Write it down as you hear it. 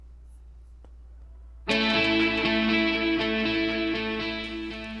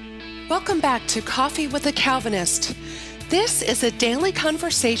Welcome back to Coffee with a Calvinist. This is a daily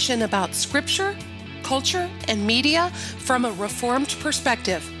conversation about scripture, culture, and media from a Reformed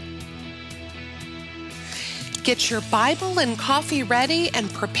perspective. Get your Bible and coffee ready and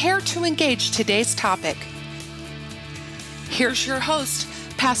prepare to engage today's topic. Here's your host,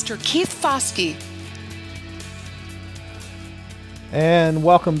 Pastor Keith Foskey. And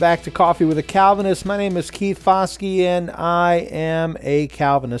welcome back to Coffee with a Calvinist. My name is Keith Foskey, and I am a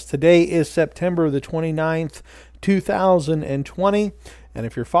Calvinist. Today is September the 29th, 2020. And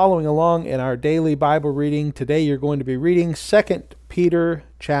if you're following along in our daily Bible reading, today you're going to be reading 2 Peter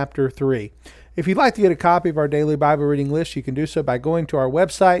chapter 3. If you'd like to get a copy of our daily Bible reading list, you can do so by going to our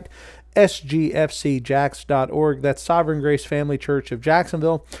website, sgfcjax.org. That's Sovereign Grace Family Church of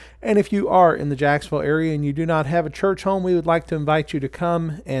Jacksonville. And if you are in the Jacksonville area and you do not have a church home, we would like to invite you to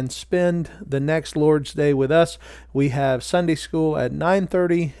come and spend the next Lord's Day with us. We have Sunday school at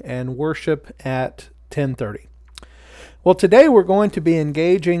 9:30 and worship at 10:30. Well, today we're going to be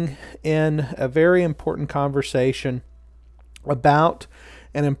engaging in a very important conversation about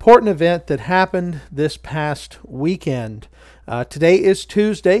an important event that happened this past weekend. Today is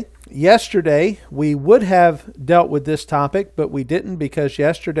Tuesday. Yesterday, we would have dealt with this topic, but we didn't because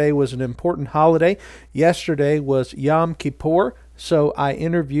yesterday was an important holiday. Yesterday was Yom Kippur, so I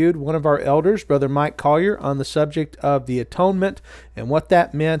interviewed one of our elders, Brother Mike Collier, on the subject of the atonement and what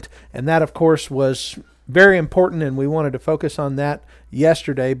that meant. And that, of course, was very important, and we wanted to focus on that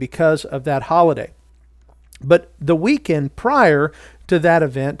yesterday because of that holiday. But the weekend prior to that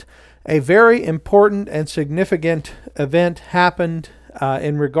event, a very important and significant event happened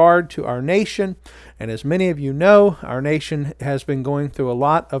in regard to our nation. And as many of you know, our nation has been going through a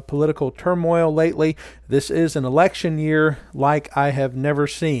lot of political turmoil lately. This is an election year like I have never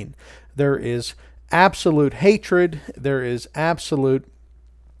seen. There is absolute hatred. There is absolute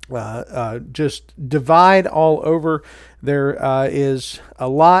just divide all over. There is a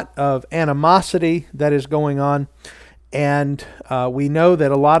lot of animosity that is going on. And we know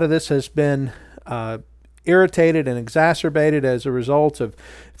that a lot of this has been irritated and exacerbated as a result of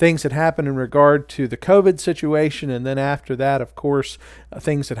things that happened in regard to the COVID situation. And then after that, of course,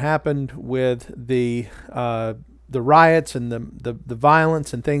 things that happened with the riots and the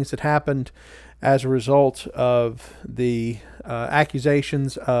violence and things that happened as a result of the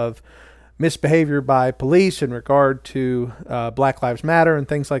accusations of misbehavior by police in regard to Black Lives Matter and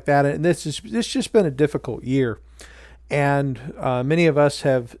things like that. And this just been a difficult year. And many of us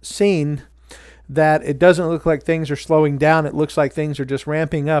have seen that it doesn't look like things are slowing down. It looks like things are just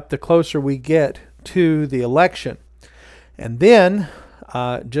ramping up the closer we get to the election. And then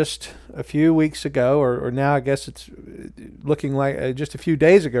just a few weeks ago, or now I guess it's looking like just a few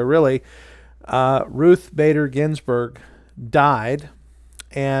days ago, really, Ruth Bader Ginsburg died.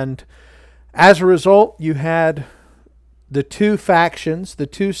 And as a result, you had the two factions, the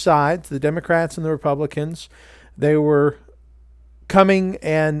two sides, the Democrats and the Republicans. They were coming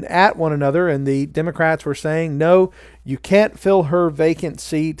and at one another, and the Democrats were saying, no, you can't fill her vacant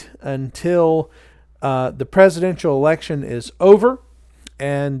seat until the presidential election is over.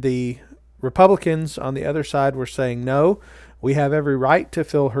 And the Republicans on the other side were saying, no, we have every right to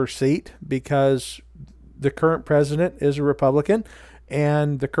fill her seat because the current president is a Republican,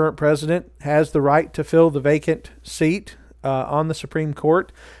 and the current president has the right to fill the vacant seat on the Supreme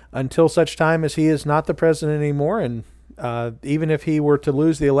Court until such time as he is not the president anymore. And even if he were to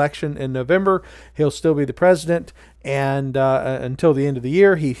lose the election in November, he'll still be the president. And until the end of the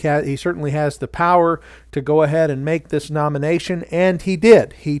year, he certainly has the power to go ahead and make this nomination. And he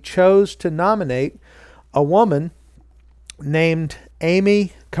did. He chose to nominate a woman named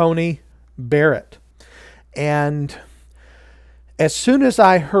Amy Coney Barrett. And as soon as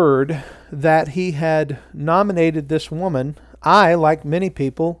I heard that he had nominated this woman, I, like many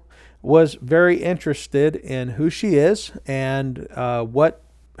people, was very interested in who she is and what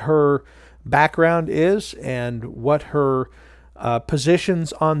her background is and what her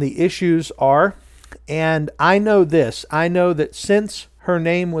positions on the issues are. And I know this. I know that since her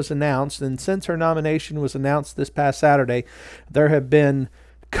name was announced and since her nomination was announced this past Saturday, there have been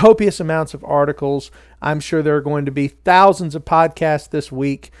copious amounts of articles. I'm sure there are going to be thousands of podcasts this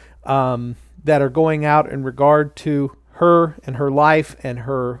week that are going out in regard to her and her life and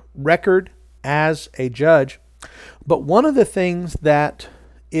her record as a judge. But one of the things that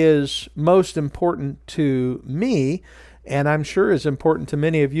is most important to me, and I'm sure is important to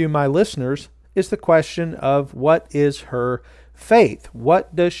many of you, my listeners, is the question of what is her faith?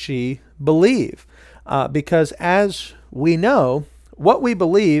 What does she believe? Because as we know, what we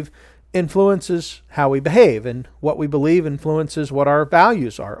believe influences how we behave, and what we believe influences what our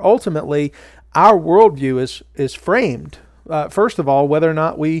values are. Ultimately, our worldview is framed, first of all, whether or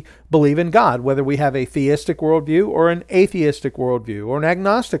not we believe in God, whether we have a theistic worldview or an atheistic worldview or an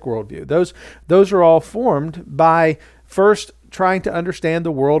agnostic worldview. Those are all formed by first trying to understand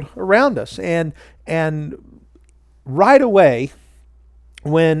the world around us. And right away,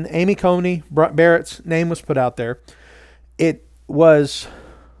 when Amy Coney Barrett's name was put out there, it was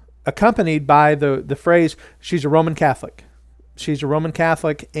accompanied by the phrase, she's a Roman Catholic. She's a Roman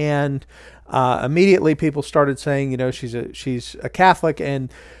Catholic, and immediately people started saying, she's a Catholic.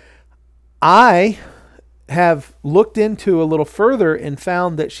 And I have looked into a little further and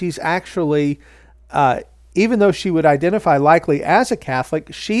found that she's actually, even though she would identify likely as a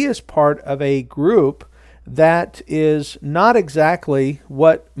Catholic, she is part of a group that is not exactly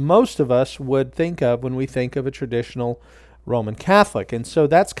what most of us would think of when we think of a traditional Roman Catholic. And so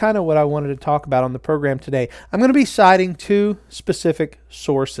that's kind of what I wanted to talk about on the program today. I'm going to be citing two specific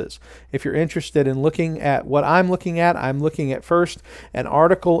sources. If you're interested in looking at what I'm looking at first an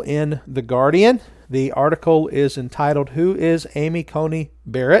article in The Guardian. The article is entitled, "Who is Amy Coney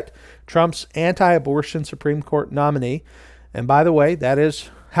Barrett, Trump's Anti-Abortion Supreme Court Nominee?" And by the way, that is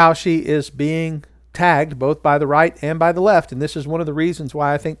how she is being tagged both by the right and by the left. And this is one of the reasons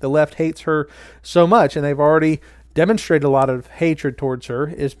why I think the left hates her so much. And they've already demonstrated a lot of hatred towards her,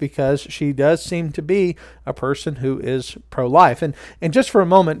 is because she does seem to be a person who is pro-life. And just for a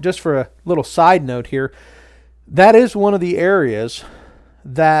moment, just for a little side note here, that is one of the areas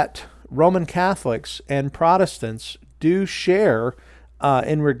that Roman Catholics and Protestants do share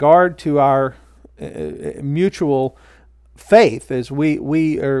in regard to our mutual faith, as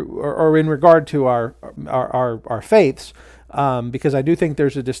we or in regard to our faiths, because I do think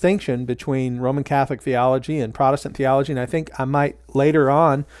there's a distinction between Roman Catholic theology and Protestant theology, and I think I might later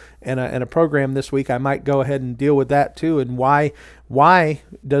on in a program this week I might go ahead and deal with that too, and why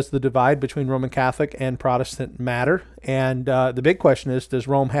does the divide between Roman Catholic and Protestant matter? And the big question is, does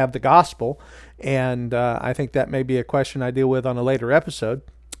Rome have the gospel? And I think that may be a question I deal with on a later episode.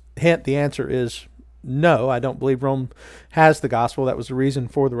 Hint: the answer is no, I don't believe Rome has the gospel. That was the reason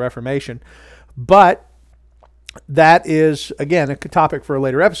for the Reformation. But that is, again, a topic for a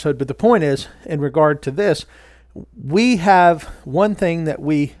later episode. But the point is, in regard to this, we have one thing that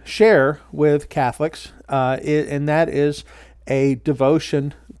we share with Catholics, and that is a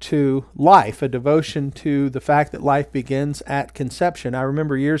devotion to life, a devotion to the fact that life begins at conception. I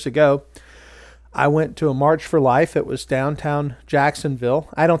remember years ago, I went to a March for Life. It was downtown Jacksonville.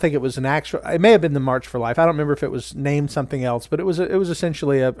 I don't think it was it may have been the March for Life. I don't remember if it was named something else, but it was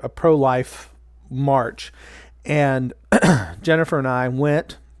essentially a pro-life march. And Jennifer and I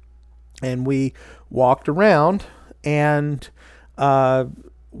went, and we walked around, and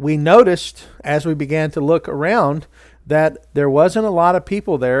we noticed as we began to look around that there wasn't a lot of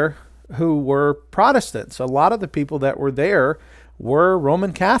people there who were Protestants. A lot of the people that were there were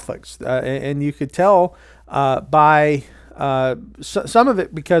Roman Catholics, and you could tell by some of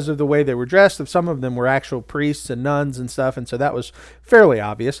it because of the way they were dressed. Some of them were actual priests and nuns and stuff, and so that was fairly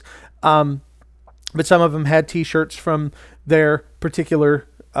obvious. But some of them had T-shirts from their particular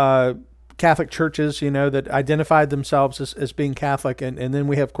Catholic churches, that identified themselves as being Catholic, and then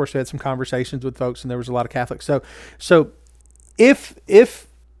we had some conversations with folks, and there was a lot of Catholics. So if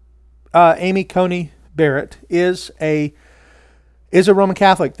Amy Coney Barrett is a Roman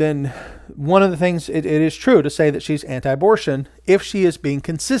Catholic, then one of the things, it is true to say that she's anti-abortion if she is being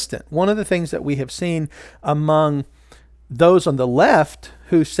consistent. One of the things that we have seen among those on the left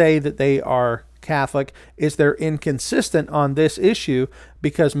who say that they are Catholic is they're inconsistent on this issue,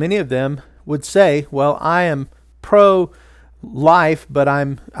 because many of them would say, well, I am pro-life, but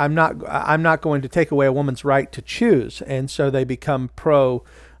I'm not going to take away a woman's right to choose. And so they become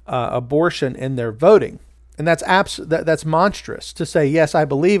pro-abortion in their voting. And that's monstrous to say, yes, I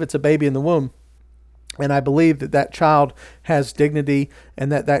believe it's a baby in the womb, and I believe that child has dignity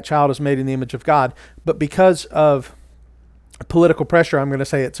and that child is made in the image of God. But because of political pressure, I'm going to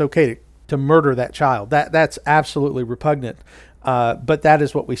say it's okay to murder that child. That's absolutely repugnant. But that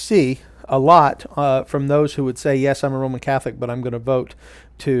is what we see a lot from those who would say, yes, I'm a Roman Catholic, but I'm going to vote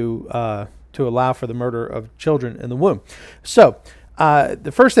to allow for the murder of children in the womb. So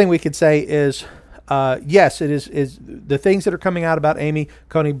the first thing we could say is, yes, it is the things that are coming out about Amy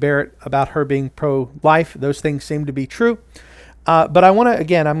Coney Barrett, about her being pro-life, those things seem to be true. But I'm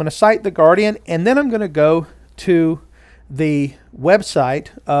going to cite The Guardian, and then I'm going to go to the website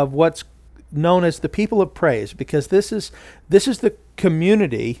of what's known as the People of Praise, because this is the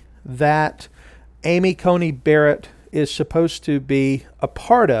community that Amy Coney Barrett is supposed to be a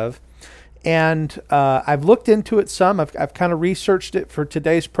part of. And I've looked into it some. I've kind of researched it for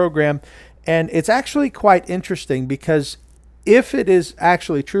today's program, and it's actually quite interesting because if it is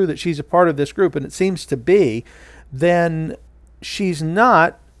actually true that she's a part of this group, and it seems to be, then she's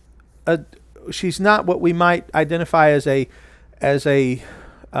not what we might identify as a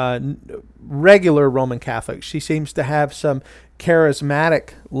regular Roman Catholic. She seems to have some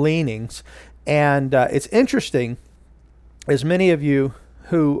charismatic leanings, and it's interesting, as many of you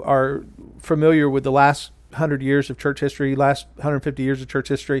who are familiar with the last 100 years of church history, last 150 years of church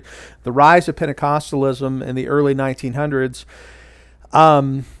history, the rise of Pentecostalism in the early 1900s,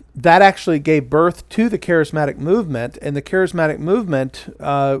 that actually gave birth to the charismatic movement, and the charismatic movement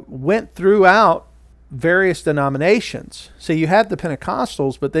went throughout various denominations. So you had the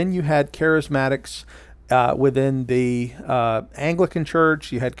Pentecostals, but then you had charismatics within the Anglican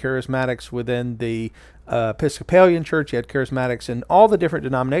Church, you had charismatics within the Episcopalian Church, you had charismatics in all the different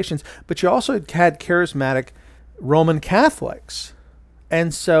denominations, but you also had charismatic Roman Catholics.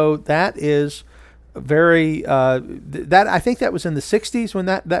 And so that is very, that I think that was in the 60s when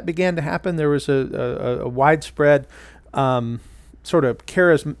that began to happen. There was a widespread sort of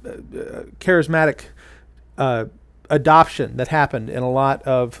charismatic adoption that happened in a lot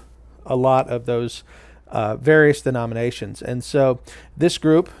of those various denominations. And so this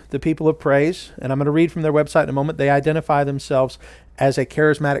group, the People of Praise, and I'm going to read from their website in a moment, they identify themselves as a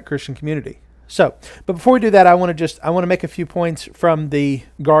charismatic Christian community. So, but before we do that, I want to make a few points from the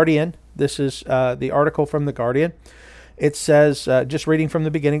Guardian. This is the article from the Guardian. It says, just reading from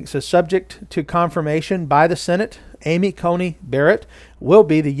the beginning, it says, subject to confirmation by the Senate, Amy Coney Barrett will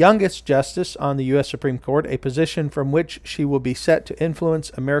be the youngest justice on the U.S. Supreme Court, a position from which she will be set to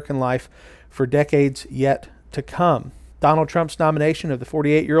influence American life for decades yet to come. Donald Trump's nomination of the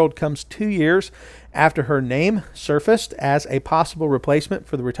 48-year-old comes 2 years after her name surfaced as a possible replacement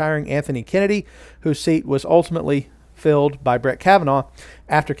for the retiring Anthony Kennedy, whose seat was ultimately filled by Brett Kavanaugh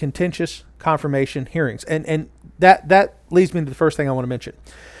after contentious confirmation hearings. And that leads me to the first thing I want to mention.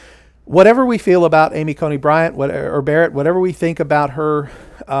 Whatever we feel about Amy Coney Barrett, whatever we think about her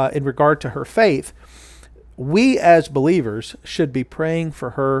in regard to her faith, we as believers should be praying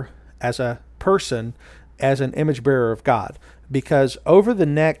for her as a person, as an image bearer of God, because over the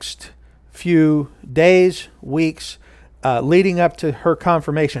next few days, weeks, leading up to her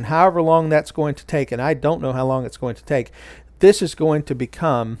confirmation, however long that's going to take, and I don't know how long it's going to take, this is going to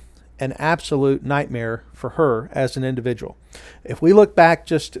become an absolute nightmare for her as an individual. If we look back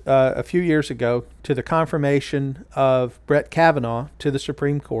just a few years ago to the confirmation of Brett Kavanaugh to the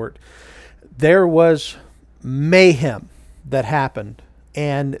Supreme Court, there was mayhem that happened,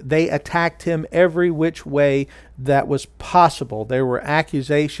 and they attacked him every which way that was possible. There were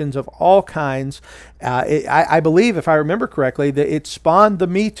accusations of all kinds. I believe, if I remember correctly, that it spawned the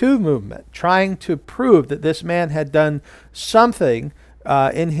Me Too movement, trying to prove that this man had done something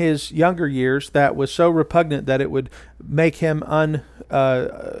in his younger years that was so repugnant that it would make him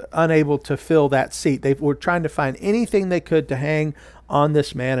unable to fill that seat. They were trying to find anything they could to hang on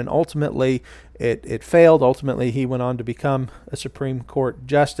this man, and ultimately it failed. Ultimately, he went on to become a Supreme Court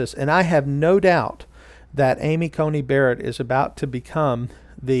justice. And I have no doubt that Amy Coney Barrett is about to become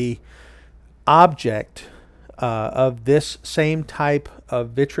the object of this same type of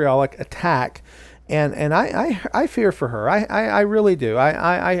vitriolic attack. And I fear for her. I really do.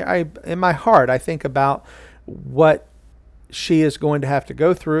 I in my heart, I think about what she is going to have to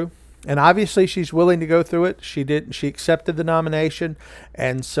go through. And obviously she's willing to go through it. She accepted the nomination,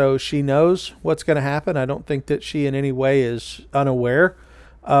 and so she knows what's going to happen. I don't think that she in any way is unaware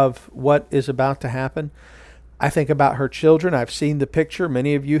of what is about to happen. I think about her children. I've seen the picture.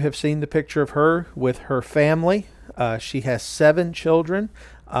 Many of you have seen the picture of her with her family. She has 7 children.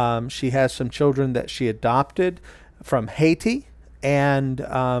 She has some children that she adopted from Haiti, and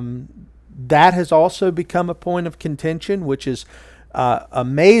that has also become a point of contention, which is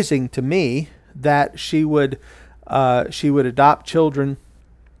amazing to me that she would adopt children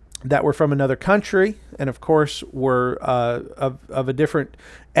that were from another country, and of course were of a different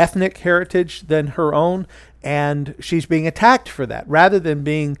ethnic heritage than her own, and she's being attacked for that rather than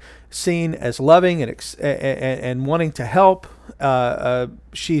being seen as loving and wanting to help.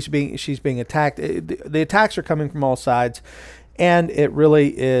 She's being attacked. The attacks are coming from all sides, and it really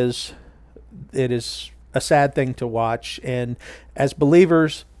is a sad thing to watch. And as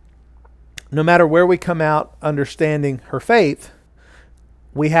believers, no matter where we come out understanding her faith,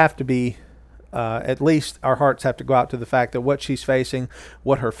 we have to be, at least our hearts have to go out to the fact that what she's facing,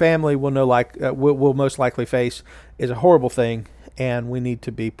 what her family will will most likely face, is a horrible thing, and we need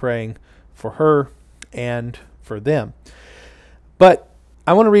to be praying for her and for them. But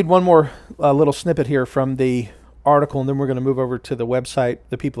I want to read one more little snippet here from the article, and then we're going to move over to the website,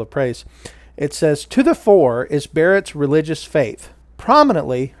 The People of Praise. It says, to the fore is Barrett's religious faith,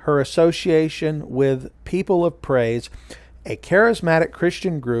 prominently her association with People of Praise, a charismatic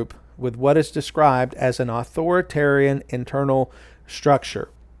Christian group with what is described as an authoritarian internal structure.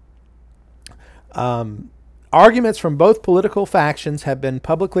 Arguments from both political factions have been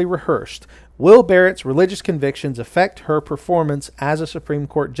publicly rehearsed. Will Barrett's religious convictions affect her performance as a Supreme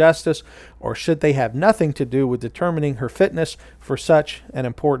Court justice, or should they have nothing to do with determining her fitness for such an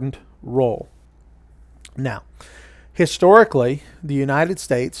important role? Now, historically, the United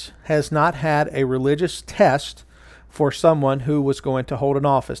States has not had a religious test for someone who was going to hold an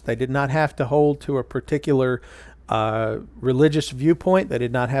office. They did not have to hold to a particular religious viewpoint. They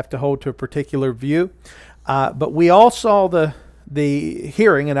did not have to hold to a particular view. But we all saw the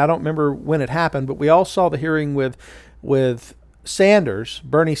hearing, and I don't remember when it happened, but we all saw the hearing with Sanders,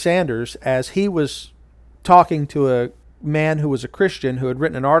 Bernie Sanders, as he was talking to a man who was a Christian who had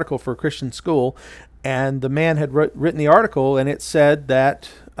written an article for a Christian school, and the man had written the article, and it said that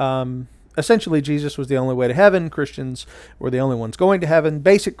essentially Jesus was the only way to heaven, Christians were the only ones going to heaven,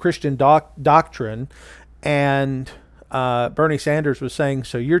 basic Christian doctrine, and Bernie Sanders was saying,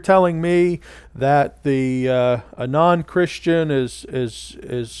 so you're telling me that a non-Christian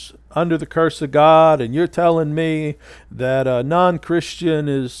is under the curse of God, and you're telling me that a non-Christian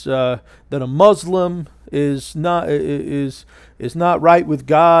is that a Muslim is not right with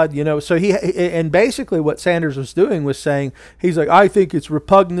God, So and basically what Sanders was doing was saying, he's like, I think it's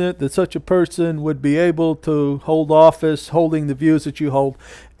repugnant that such a person would be able to hold office, holding the views that you hold.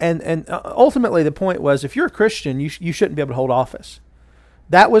 And ultimately the point was, if you're a Christian, you shouldn't be able to hold office.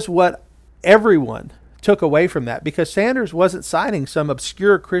 That was what everyone took away from that, because Sanders wasn't citing some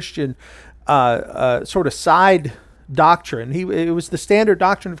obscure Christian sort of side doctrine. It was the standard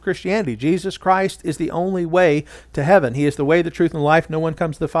doctrine of Christianity. Jesus Christ is the only way to heaven. He is the way, the truth, and the life. No one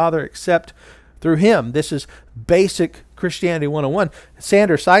comes to the Father except through him. This is basic Christianity 101.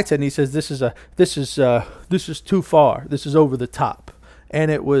 Sanders cites it, and he says this is too far. This is over the top. And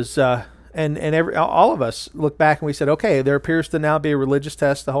it was all of us look back and we said, okay, there appears to now be a religious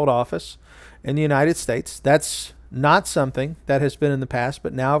test to hold office in the United States. That's not something that has been in the past,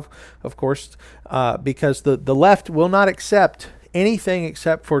 but now, of course, because the left will not accept anything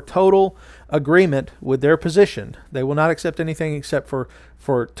except for total agreement with their position. They will not accept anything except for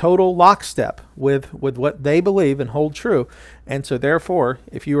total lockstep with what they believe and hold true. And so therefore,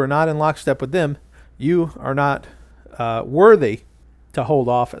 if you are not in lockstep with them, you are not worthy to hold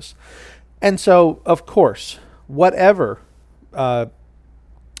office. And so, of course, whatever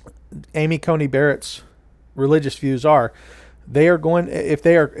Amy Coney Barrett's religious views are, they are going, if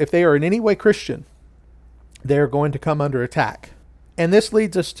they are in any way Christian, they are going to come under attack. And this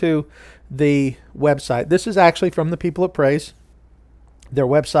leads us to the website. This is actually from the People of Praise, their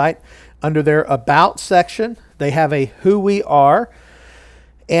website. Under their About section, they have a Who We Are,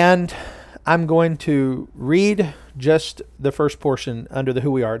 and I'm going to read just the first portion under the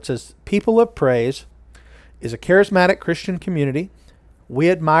Who We Are. It says, People of Praise is a charismatic Christian community. We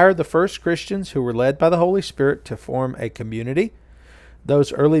admire the first Christians who were led by the Holy Spirit to form a community.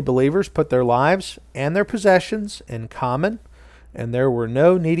 Those early believers put their lives and their possessions in common, and there were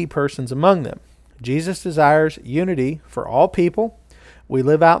no needy persons among them. Jesus desires unity for all people. We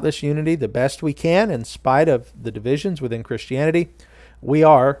live out this unity the best we can in spite of the divisions within Christianity. We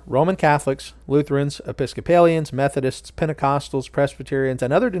are Roman Catholics, Lutherans, Episcopalians, Methodists, Pentecostals, Presbyterians,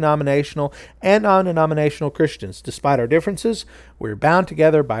 and other denominational and non-denominational Christians. Despite our differences, we're bound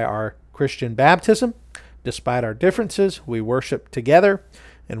together by our Christian baptism. Despite our differences, we worship together.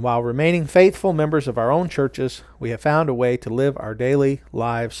 And while remaining faithful members of our own churches, we have found a way to live our daily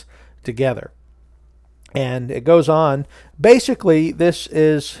lives together. And it goes on. Basically, this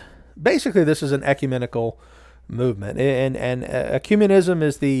is an ecumenical movement, and ecumenism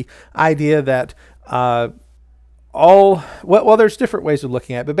is the idea that there's different ways of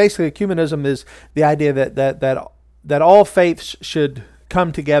looking at it, but basically ecumenism is the idea that all faiths should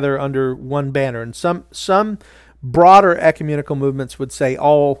come together under one banner, and some broader ecumenical movements would say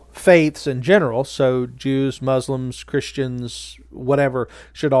all faiths in general, so Jews, Muslims, Christians, whatever,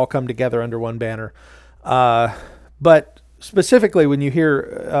 should all come together under one banner. But specifically, when you hear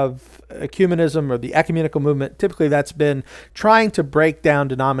of ecumenism or the ecumenical movement, typically that's been trying to break down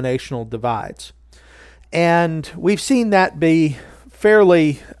denominational divides. And we've seen that be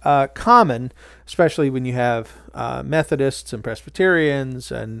fairly common, especially when you have Methodists and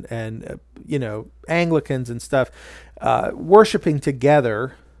Presbyterians and Anglicans and stuff worshiping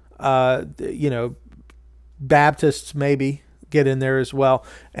together, Baptists maybe get in there as well,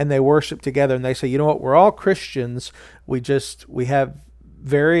 and they worship together, and they say, you know what, we're all Christians. We have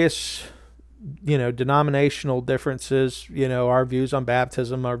various, denominational differences, our views on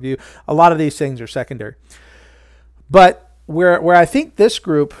baptism, a lot of these things are secondary. But where I think this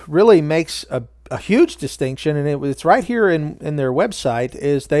group really makes a huge distinction, and it's right here in their website,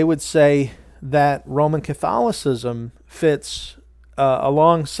 is they would say that Roman Catholicism fits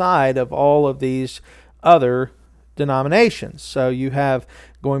alongside of all of these other denominations. So you have,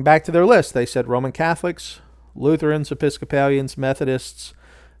 going back to their list, they said Roman Catholics, Lutherans, Episcopalians, Methodists,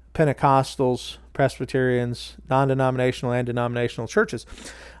 Pentecostals, Presbyterians, non-denominational and denominational churches.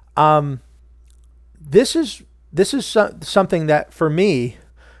 This is something that for me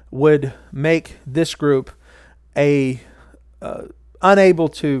would make this group unable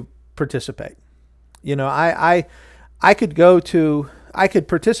to participate. I could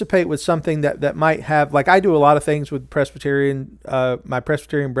participate with something that might have, like I do a lot of things with my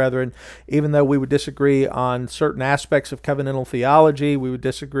Presbyterian brethren, even though we would disagree on certain aspects of covenantal theology. We would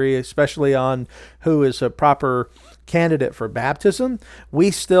disagree especially on who is a proper candidate for baptism. We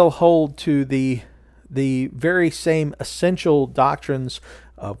still hold to the very same essential doctrines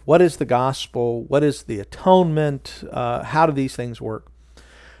of what is the gospel, what is the atonement, how do these things work.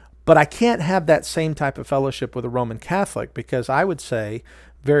 But I can't have that same type of fellowship with a Roman Catholic, because I would say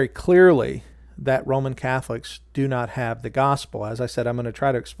very clearly that Roman Catholics do not have the gospel. As I said, I'm going to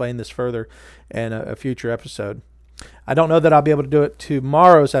try to explain this further in a future episode. I don't know that I'll be able to do it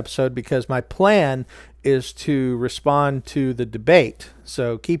tomorrow's episode, because my plan is to respond to the debate.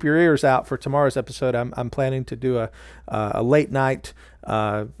 So keep your ears out for tomorrow's episode. I'm planning to do a late night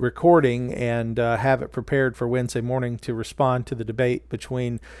recording and have it prepared for Wednesday morning to respond to the debate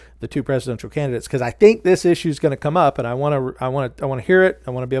between the two presidential candidates, because I think this issue is going to come up, and I want to hear it.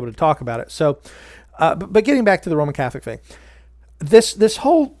 I want to be able to talk about it. So, but getting back to the Roman Catholic thing, this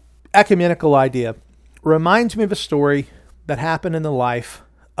whole ecumenical idea reminds me of a story that happened in the life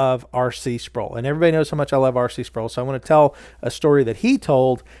of R.C. Sproul. And everybody knows how much I love R.C. Sproul, so I want to tell a story that he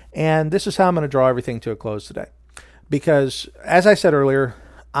told, and this is how I'm going to draw everything to a close today. Because, as I said earlier,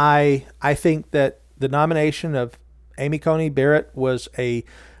 I think that the nomination of Amy Coney Barrett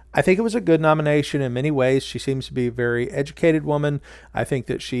I think it was a good nomination in many ways. She seems to be a very educated woman. I think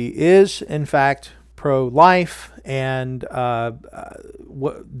that she is, in fact, pro-life, and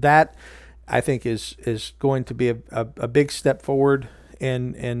that I think is going to be a big step forward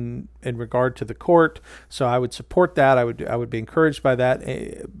in regard to the court. So I would support that. I would be encouraged by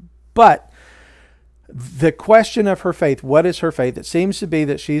that. But the question of her faith, what is her faith? It seems to be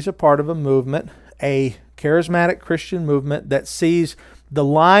that she's a part of a movement, a charismatic Christian movement that sees the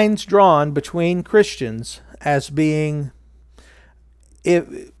lines drawn between Christians as being,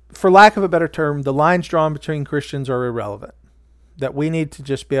 for lack of a better term, the lines drawn between Christians are irrelevant. That we need to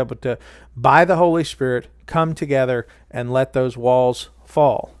just be able to, by the Holy Spirit, come together and let those walls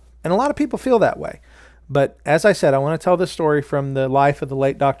fall. And a lot of people feel that way. But as I said, I want to tell this story from the life of the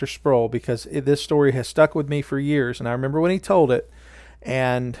late Dr. Sproul, because this story has stuck with me for years. And I remember when he told it,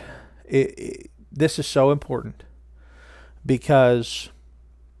 and this is so important, because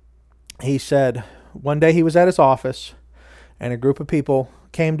he said one day he was at his office, and a group of people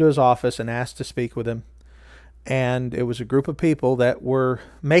came to his office and asked to speak with him. And it was a group of people that were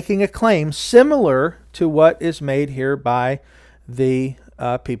making a claim similar to what is made here by the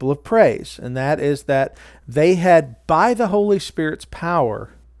people of praise. And that is that they had, by the Holy Spirit's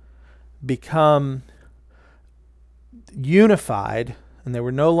power, become unified, and they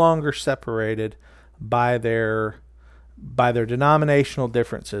were no longer separated by their denominational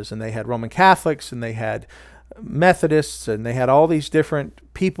differences. And they had Roman Catholics, and they had Methodists, and they had all these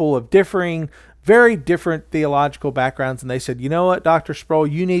different people of very different theological backgrounds. And they said, you know what, Dr. Sproul,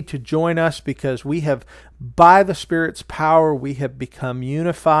 you need to join us, because we have, by the Spirit's power, we have become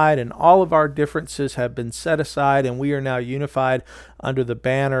unified, and all of our differences have been set aside, and we are now unified under the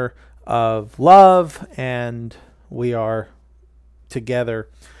banner of love, and we are together.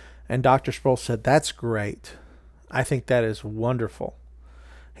 And Dr. Sproul said, that's great. I think that is wonderful.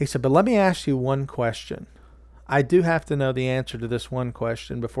 He said, but let me ask you one question. I do have to know the answer to this one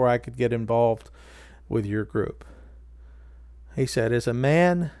question before I could get involved with your group. He said, is a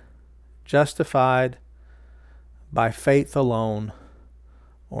man justified by faith alone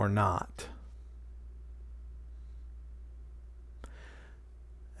or not?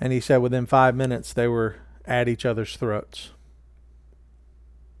 And he said within 5 minutes they were at each other's throats.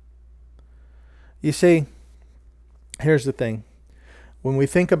 You see, here's the thing. When we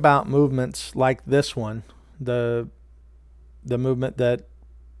think about movements like this one, the movement that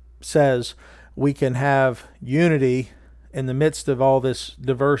says we can have unity in the midst of all this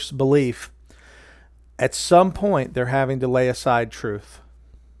diverse belief, at some point they're having to lay aside truth.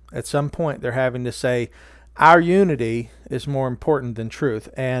 At some point they're having to say, our unity is more important than truth.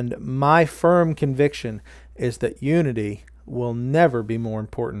 And my firm conviction is that unity will never be more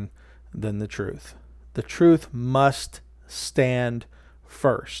important than the truth. The truth must stand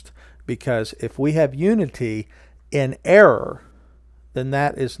first, because if we have unity in error, then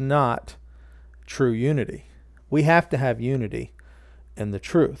that is not true unity. We have to have unity in the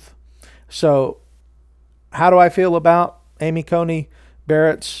truth. So how do I feel about Amy Coney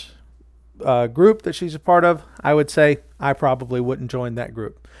Barrett's group that she's a part of? I would say I probably wouldn't join that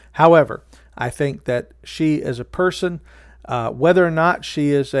group. However, I think that she as a person, whether or not she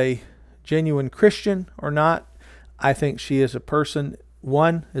is a genuine Christian or not, I think she is a person,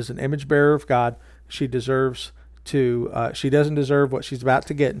 one, is an image bearer of God. She deserves to, she doesn't deserve what she's about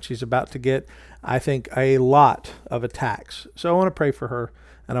to get, and she's about to get, I think, a lot of attacks. So I want to pray for her,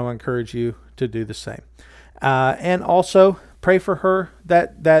 and I want to encourage you to do the same. And also pray for her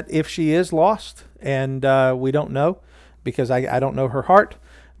that if she is lost, and we don't know, because I don't know her heart,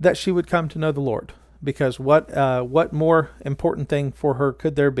 that she would come to know the Lord. Because what more important thing for her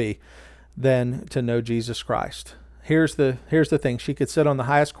could there be than to know Jesus Christ? Here's the thing. She could sit on the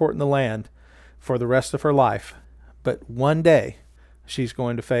highest court in the land for the rest of her life, but one day she's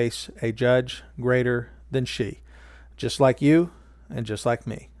going to face a judge greater than she, just like you and just like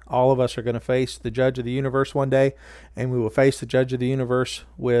me. All of us are going to face the judge of the universe one day, and we will face the judge of the universe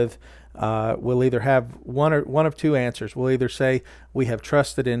with, we'll either have one of two answers. We'll either say we have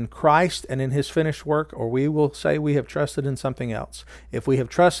trusted in Christ and in his finished work, or we will say we have trusted in something else. If we have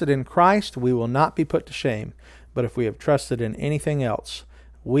trusted in Christ, we will not be put to shame. But if we have trusted in anything else,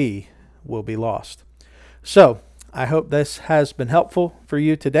 we will be lost. So I hope this has been helpful for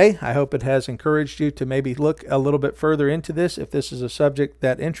you today. I hope it has encouraged you to maybe look a little bit further into this if this is a subject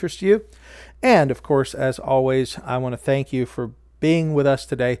that interests you. And of course, as always, I want to thank you for being with us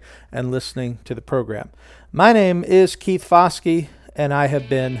today and listening to the program. My name is Keith Foskey, and I have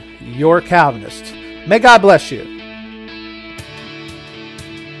been your Calvinist. May God bless you.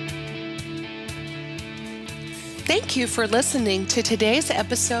 Thank you for listening to today's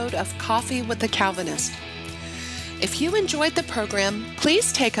episode of Coffee with the Calvinist. If you enjoyed the program,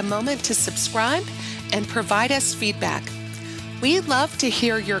 please take a moment to subscribe and provide us feedback. We love to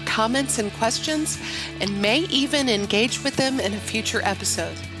hear your comments and questions, and may even engage with them in a future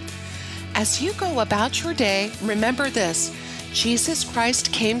episode. As you go about your day, remember this: Jesus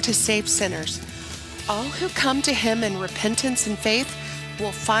Christ came to save sinners. All who come to him in repentance and faith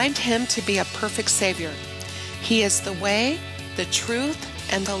will find him to be a perfect Savior. He is the way, the truth,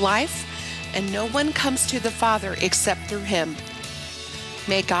 and the life, and no one comes to the Father except through him.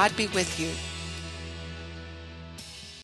 May God be with you.